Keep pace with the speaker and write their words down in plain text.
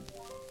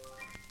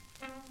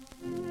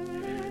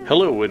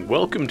Hello and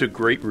welcome to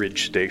Great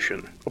Ridge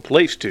Station, a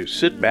place to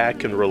sit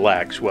back and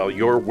relax while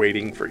you're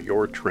waiting for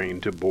your train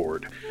to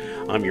board.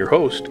 I'm your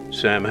host,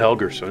 Sam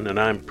Helgerson, and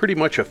I'm pretty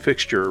much a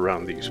fixture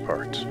around these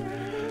parts.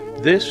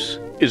 This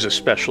is a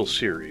special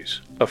series,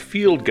 a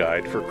field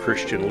guide for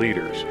Christian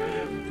leaders.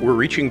 We're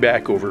reaching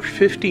back over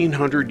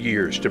 1,500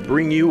 years to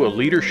bring you a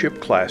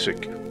leadership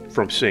classic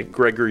from St.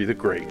 Gregory the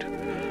Great,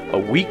 a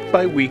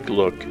week-by-week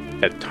look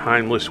at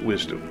timeless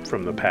wisdom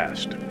from the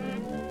past.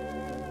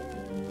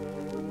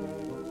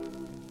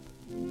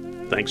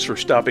 Thanks for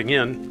stopping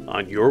in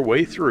on your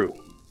way through.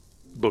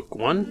 Book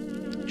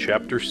 1,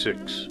 Chapter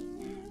 6.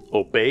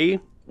 Obey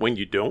when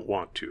you don't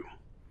want to.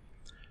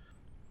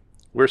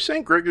 Where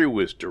St. Gregory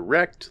was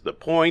direct, to the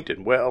point,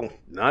 and well,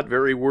 not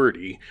very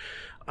wordy,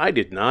 I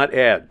did not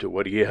add to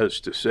what he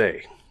has to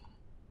say.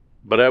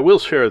 But I will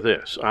share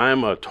this.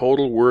 I'm a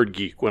total word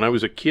geek. When I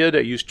was a kid, I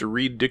used to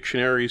read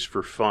dictionaries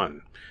for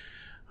fun.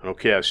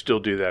 Okay, I still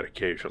do that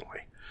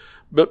occasionally.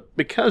 But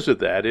because of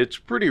that, it's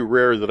pretty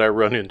rare that I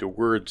run into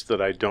words that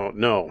I don't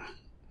know.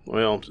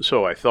 Well,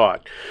 so I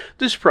thought.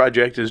 This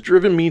project has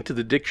driven me to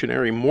the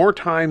dictionary more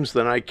times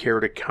than I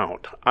care to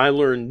count. I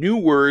learn new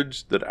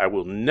words that I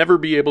will never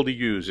be able to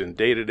use in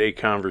day-to-day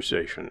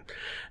conversation.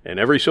 And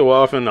every so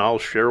often, I'll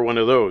share one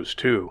of those,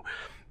 too.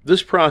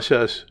 This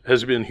process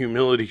has been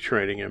humility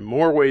training in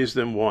more ways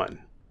than one.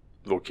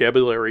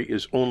 Vocabulary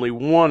is only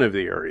one of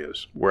the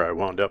areas where I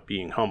wound up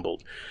being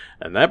humbled.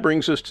 And that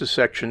brings us to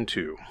Section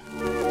 2.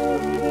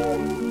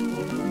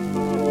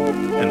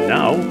 And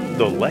now,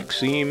 the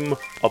lexeme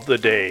of the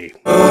day.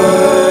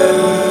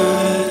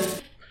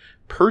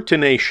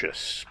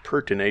 Pertinacious.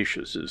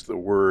 Pertinacious is the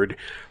word.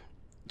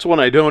 It's one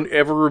I don't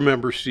ever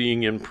remember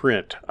seeing in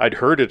print. I'd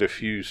heard it a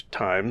few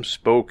times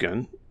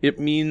spoken. It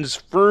means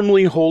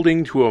firmly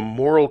holding to a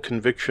moral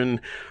conviction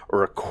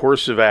or a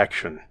course of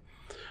action.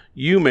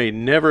 You may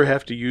never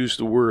have to use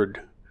the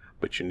word,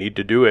 but you need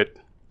to do it.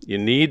 You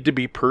need to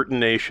be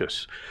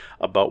pertinacious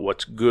about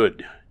what's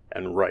good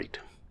and right.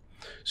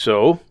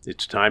 So,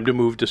 it's time to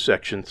move to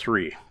Section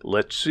 3.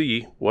 Let's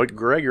see what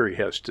Gregory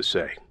has to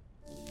say.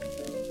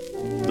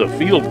 The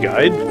Field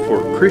Guide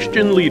for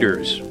Christian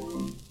Leaders.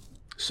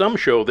 Some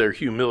show their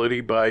humility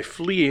by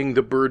fleeing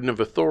the burden of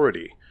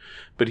authority,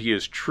 but he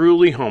is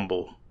truly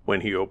humble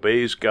when he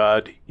obeys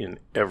God in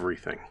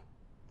everything.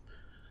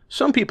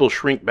 Some people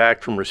shrink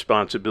back from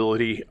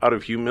responsibility out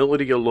of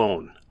humility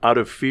alone, out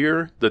of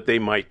fear that they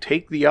might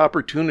take the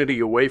opportunity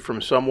away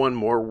from someone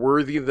more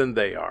worthy than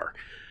they are.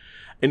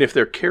 And if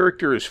their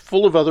character is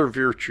full of other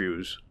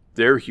virtues,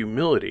 their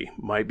humility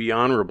might be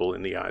honorable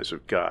in the eyes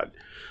of God,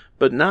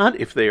 but not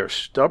if they are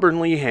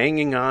stubbornly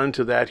hanging on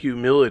to that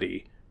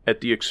humility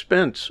at the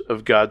expense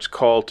of God's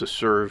call to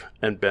serve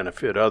and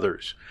benefit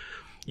others.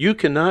 You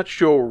cannot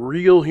show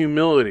real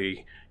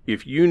humility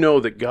if you know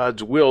that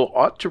God's will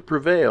ought to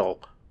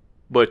prevail,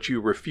 but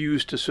you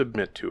refuse to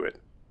submit to it.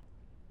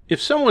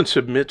 If someone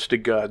submits to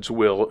God's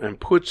will and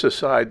puts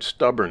aside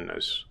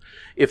stubbornness,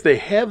 if they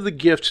have the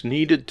gifts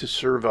needed to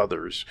serve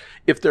others,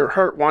 if their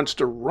heart wants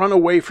to run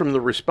away from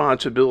the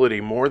responsibility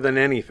more than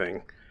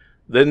anything,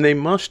 then they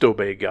must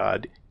obey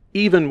God,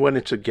 even when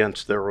it's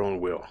against their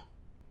own will.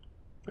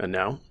 And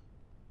now,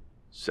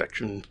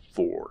 Section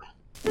 4.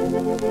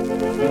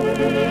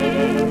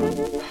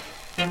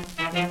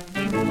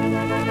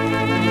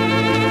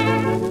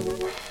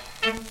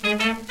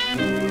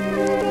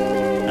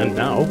 And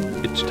now,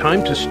 it's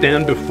time to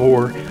stand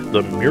before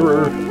the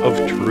mirror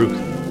of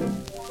truth.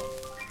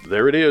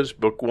 There it is,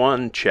 Book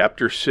 1,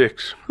 Chapter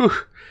 6. Whew.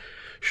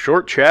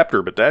 Short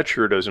chapter, but that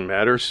sure doesn't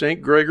matter.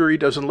 St. Gregory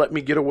doesn't let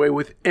me get away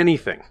with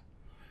anything.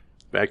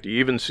 In fact, he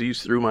even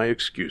sees through my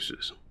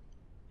excuses.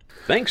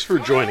 Thanks for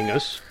joining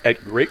us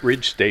at Great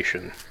Ridge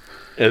Station.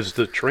 As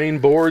the train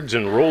boards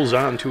and rolls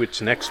on to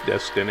its next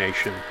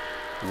destination,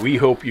 we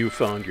hope you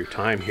found your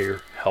time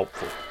here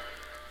helpful.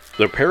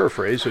 The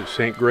paraphrase of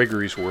St.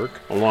 Gregory's work,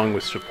 along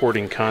with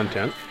supporting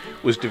content,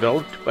 was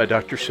developed by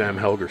Dr. Sam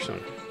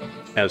Helgerson.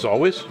 As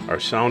always, our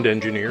sound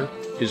engineer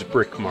is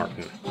Brick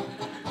Martin.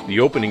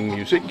 The opening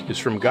music is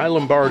from Guy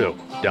Lombardo,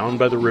 Down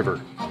by the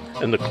River,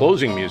 and the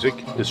closing music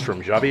is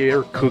from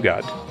Javier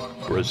Cugat,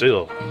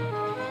 Brazil.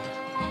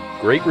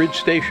 Great Ridge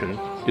Station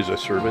is a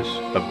service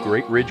of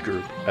Great Ridge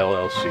Group,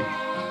 LLC.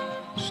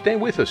 Stay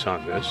with us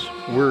on this.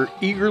 We're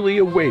eagerly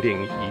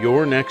awaiting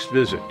your next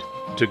visit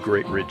to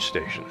Great Ridge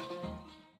Station.